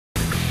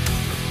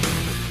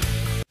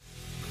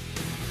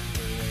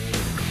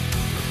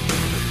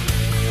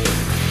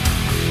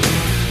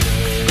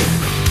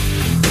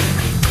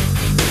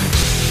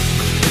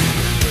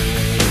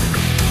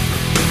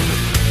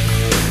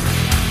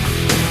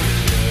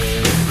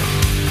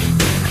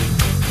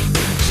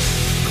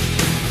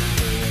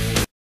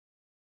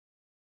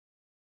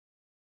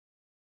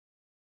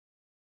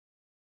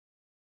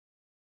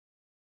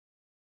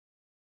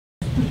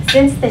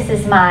Since this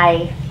is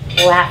my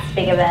last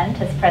big event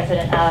as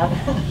president of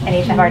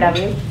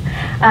NHFRW,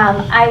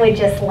 I would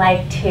just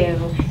like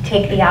to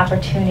take the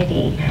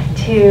opportunity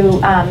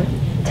to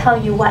tell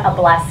you what a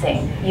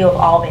blessing you have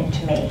all been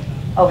to me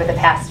over the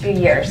past few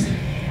years.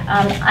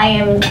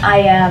 I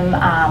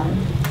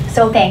am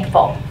so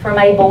thankful for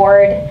my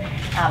board,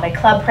 my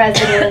club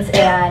presidents,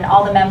 and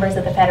all the members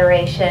of the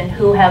Federation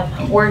who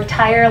have worked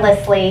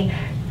tirelessly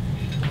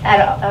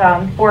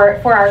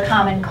for our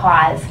common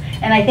cause.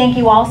 And I thank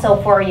you also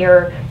for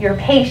your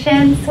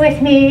patience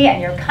with me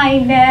and your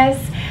kindness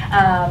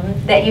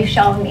that you've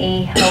shown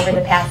me over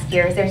the past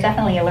years. There's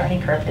definitely a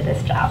learning curve to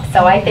this job.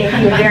 So I thank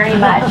you very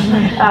much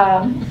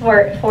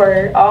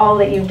for all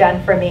that you've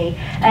done for me.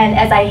 And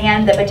as I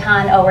hand the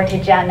baton over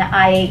to Jen,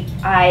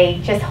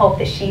 I just hope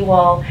that she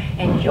will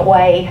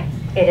enjoy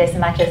it as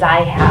much as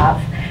I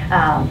have.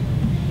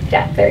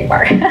 Jen, there you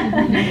are.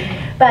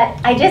 But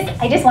I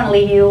just want to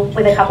leave you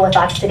with a couple of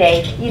thoughts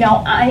today. You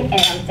know, I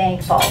am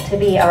thankful to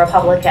be a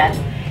Republican.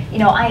 You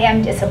know, I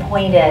am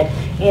disappointed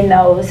in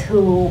those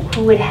who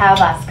would have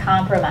us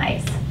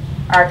compromise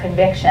our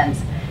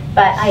convictions.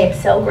 But I am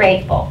so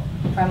grateful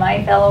for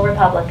my fellow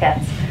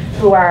Republicans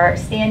who are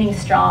standing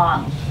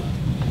strong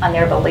on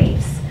their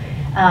beliefs,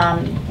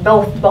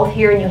 both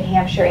here in New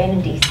Hampshire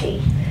and in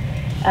DC.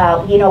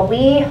 You know,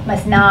 we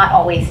must not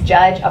always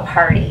judge a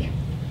party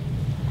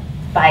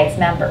by its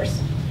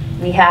members.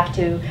 We have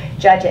to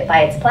judge it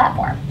by its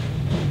platform.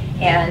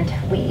 And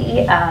we,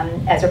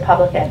 as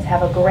Republicans,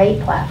 have a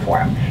great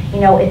platform.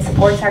 You know, it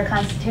supports our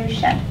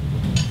Constitution.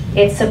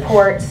 It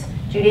supports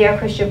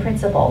Judeo-Christian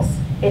principles.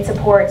 It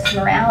supports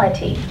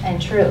morality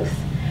and truth.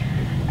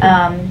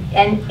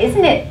 And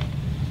isn't it,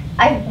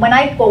 when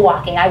I go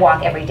walking, I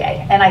walk every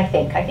day, and I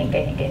think.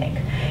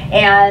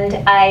 And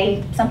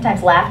I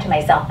sometimes laugh to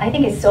myself. I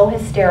think it's so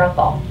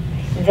hysterical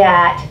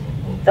that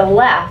the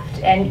left,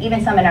 and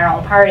even some in our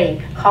own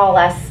party, call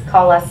us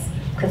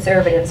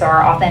conservatives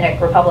or authentic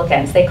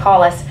Republicans. They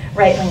call us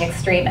right-wing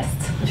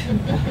extremists.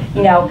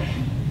 You know,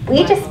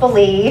 we just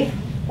believe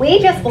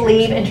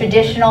in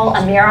traditional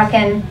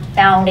American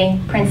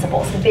founding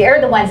principles. They're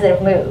the ones that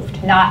have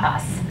moved, not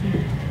us.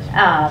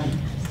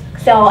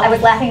 So I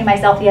was laughing to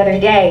myself the other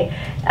day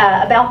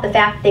about the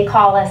fact they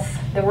call us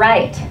the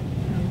right.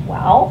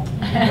 Well,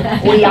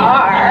 we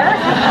are,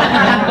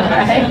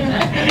 right?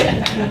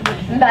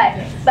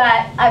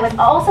 But I was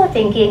also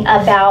thinking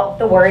about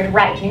the word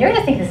right. And you're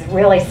going to think this is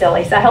really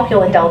silly, so I hope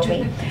you'll indulge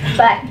me.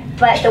 But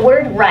the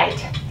word right,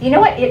 you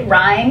know what? It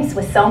rhymes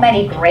with so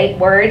many great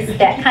words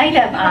that kind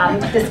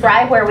of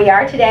describe where we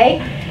are today.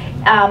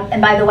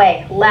 And by the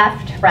way,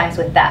 left rhymes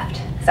with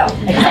theft. So.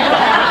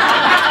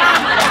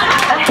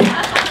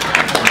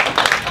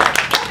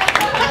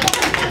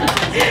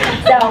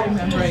 So,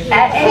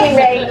 at any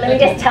rate, let me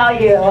just tell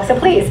you, so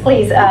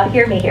please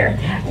hear me here.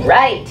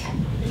 Right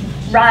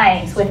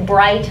rhymes with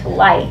bright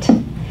light.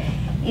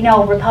 You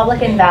know,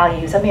 Republican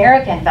values,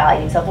 American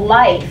values of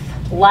life,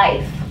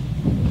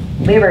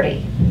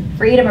 liberty,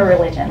 freedom of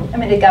religion,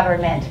 limited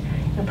government,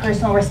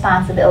 personal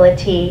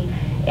responsibility,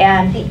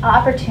 and the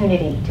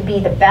opportunity to be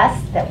the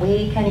best that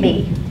we can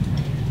be.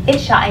 It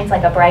shines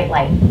like a bright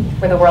light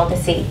for the world to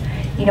see.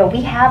 You know,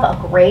 we have a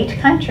great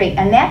country,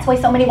 and that's why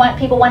so many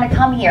people want to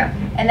come here,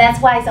 and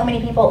that's why so many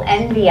people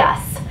envy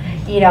us.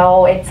 You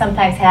know, it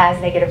sometimes has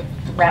negative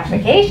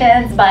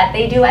ramifications, but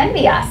they do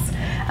envy us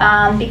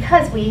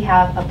because we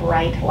have a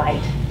bright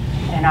light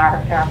in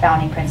our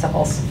founding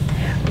principles.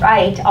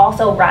 Right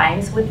also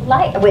rhymes with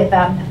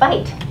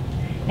fight.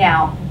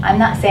 Now, I'm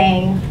not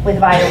saying with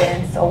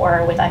violence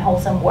or with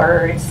unwholesome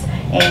words,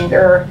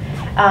 anger,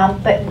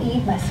 but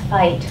we must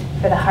fight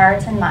for the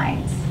hearts and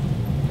minds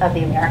of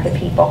the American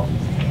people.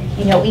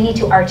 You know, we need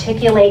to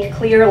articulate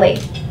clearly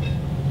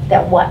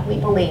that what we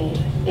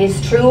believe is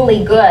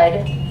truly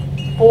good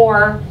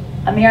for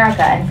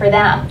America and for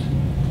them.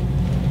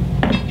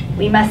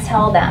 We must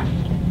tell them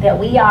that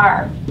we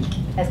are,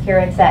 as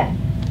Karen said,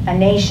 a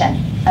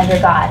nation under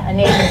God, a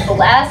nation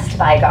blessed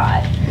by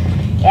God,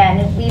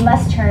 and we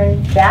must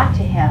turn back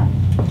to Him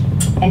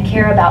and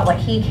care about what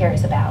He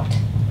cares about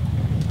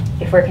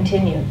if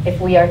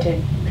we are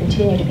to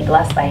continue to be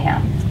blessed by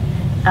Him.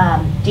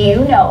 Do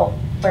you know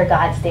where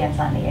God stands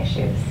on the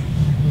issues?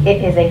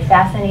 It is a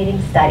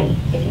fascinating study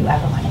if you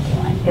ever want to do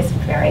one. It's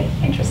very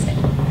interesting.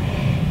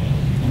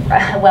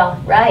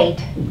 Well,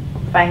 right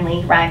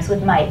finally rhymes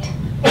with might.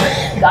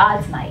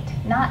 God's might,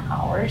 not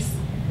ours,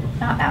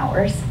 not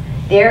ours.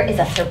 There is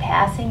a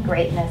surpassing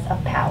greatness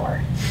of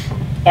power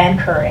and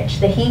courage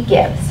that He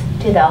gives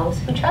to those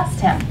who trust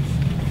Him.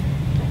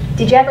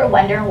 Did you ever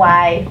wonder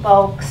why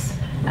folks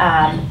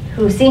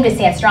who seem to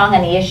stand strong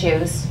on the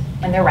issues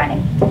when they're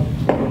running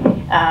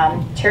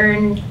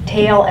turn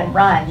tail and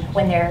run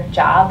when their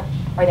job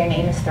or their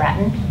name is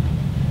threatened?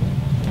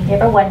 You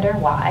ever wonder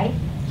why?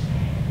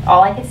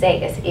 All I can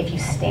say is if you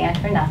stand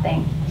for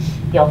nothing,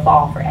 you'll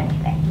fall for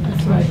anything.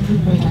 That's right.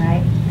 All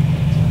right?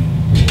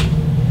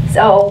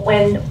 So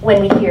when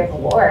we fear the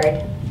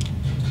Lord,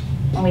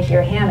 when we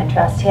fear Him and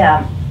trust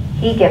Him,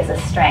 He gives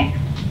us strength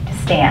to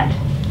stand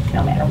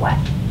no matter what.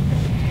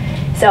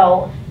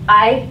 So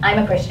I'm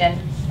a Christian.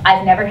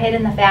 I've never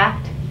hidden the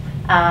fact,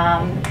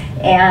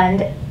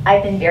 and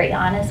I've been very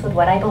honest with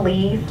what I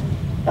believe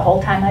the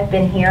whole time I've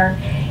been here,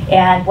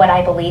 and what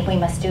I believe we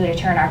must do to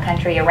turn our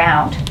country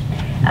around.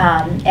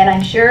 And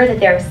I'm sure that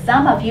there are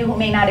some of you who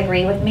may not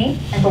agree with me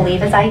and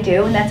believe as I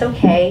do, and that's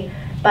okay.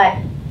 But,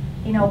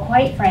 you know,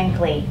 quite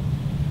frankly,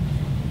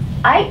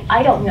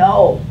 I don't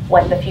know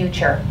what the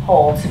future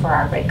holds for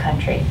our great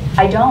country.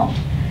 I don't.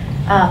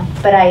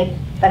 But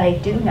I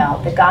do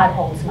know that God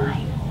holds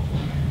mine.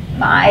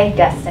 My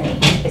destiny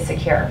is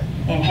secure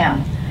in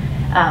Him.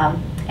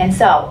 And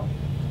so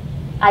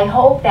I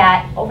hope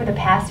that over the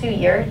past few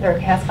years, or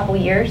past couple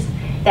of years,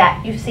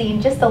 that you've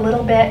seen just a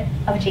little bit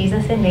of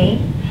Jesus in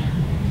me.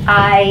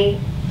 I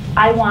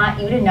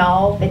want you to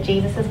know that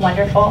Jesus is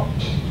wonderful.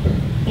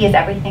 He is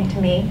everything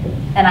to me,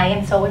 and I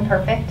am so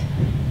imperfect.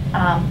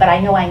 But I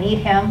know I need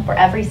Him for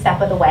every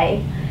step of the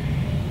way.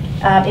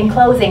 In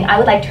closing, I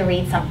would like to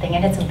read something,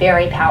 and it's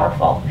very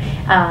powerful.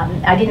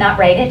 I did not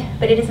write it,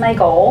 but it is my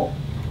goal.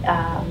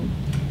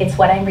 It's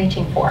what I'm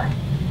reaching for.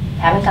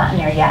 Haven't gotten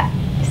there yet.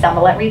 I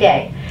stumble every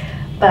day.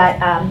 But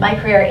my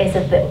prayer is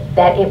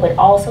that it would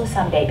also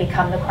someday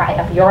become the cry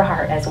of your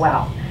heart as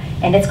well.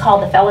 And it's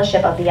called the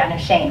Fellowship of the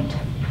Unashamed.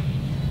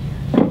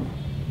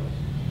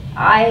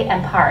 I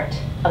am part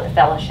of the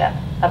Fellowship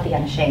of the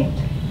Unashamed.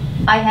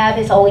 I have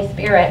His Holy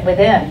Spirit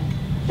within.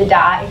 The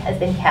die has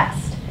been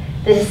cast.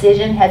 The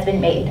decision has been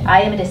made.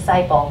 I am a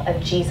disciple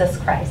of Jesus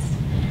Christ.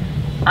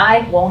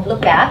 I won't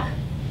look back,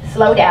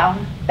 slow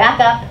down, back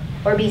up,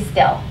 or be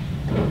still.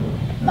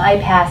 My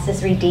past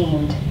is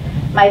redeemed.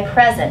 My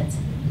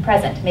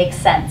present makes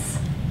sense,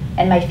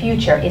 and my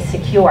future is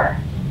secure.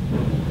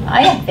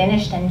 I am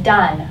finished and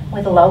done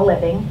with low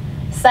living,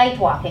 sight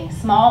walking,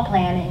 small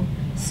planning,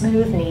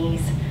 smooth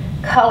knees,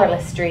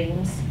 colorless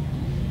dreams,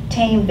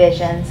 tame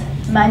visions,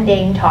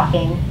 mundane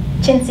talking,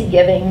 chintzy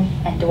giving,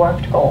 and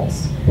dwarfed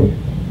goals.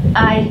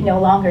 I no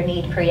longer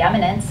need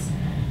preeminence,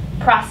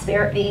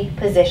 prosperity,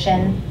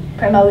 position,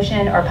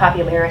 promotion, or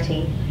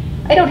popularity.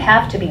 I don't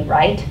have to be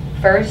right,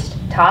 first,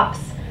 tops,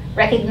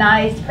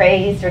 recognized,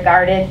 praised,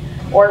 regarded,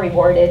 or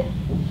rewarded.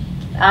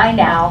 I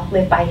now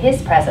live by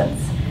His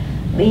presence,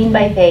 lean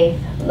by faith,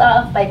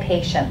 love by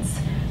patience,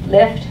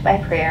 lift by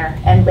prayer,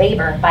 and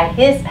labor by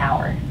His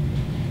power.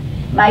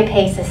 My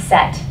pace is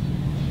set.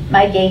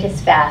 My gait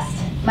is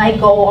fast. My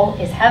goal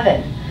is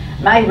heaven.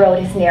 My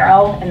road is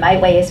narrow and my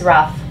way is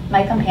rough.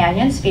 My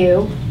companions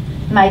few.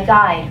 My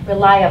guide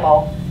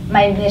reliable.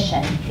 My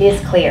mission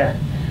is clear.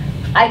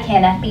 I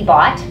cannot be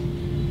bought,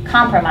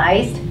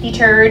 compromised,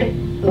 deterred,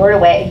 lured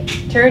away,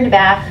 turned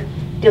back,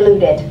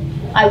 deluded.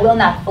 I will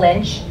not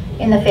flinch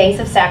in the face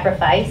of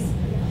sacrifice,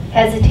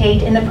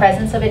 hesitate in the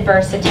presence of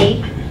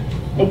adversity,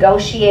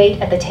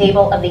 negotiate at the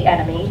table of the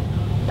enemy,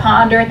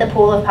 ponder at the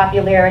pool of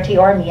popularity,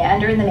 or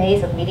meander in the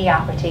maze of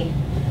mediocrity.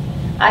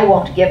 I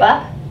won't give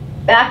up,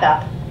 back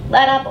up,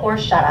 let up, or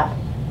shut up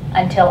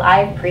until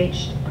I've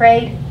preached,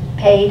 prayed,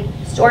 paid,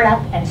 stored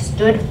up, and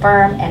stood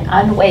firm and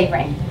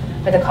unwavering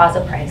for the cause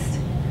of Christ.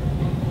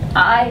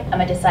 I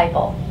am a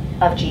disciple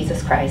of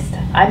Jesus Christ.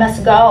 I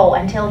must go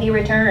until He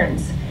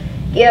returns,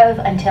 give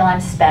until I'm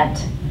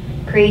spent,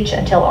 preach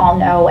until all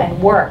know,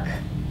 and work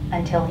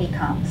until He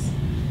comes.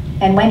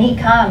 And when He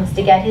comes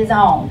to get His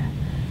own,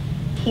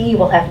 He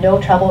will have no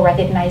trouble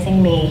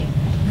recognizing me,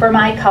 for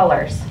my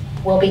colors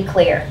will be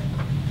clear.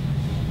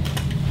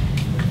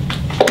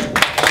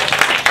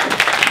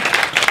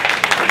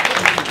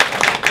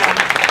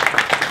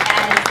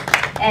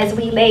 As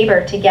we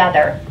labor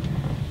together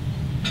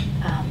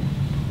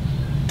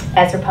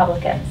as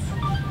Republicans,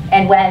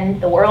 and when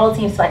the world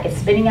seems like it's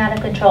spinning out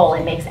of control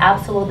and makes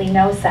absolutely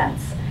no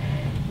sense,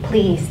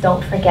 please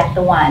don't forget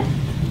the one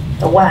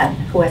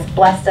who has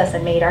blessed us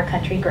and made our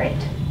country great.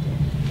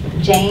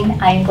 Jane,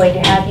 I am going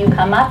to have you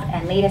come up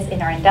and lead us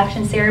in our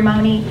induction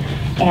ceremony.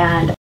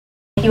 And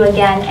thank you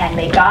again, and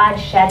may God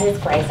shed His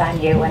grace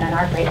on you and on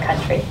our great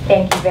country.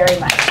 Thank you very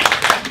much.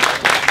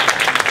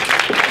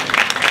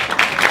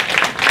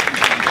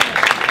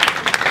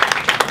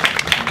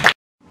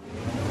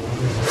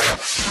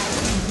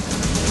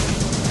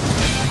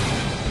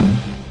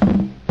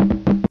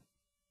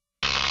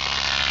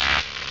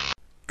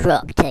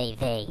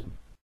 GrokTV.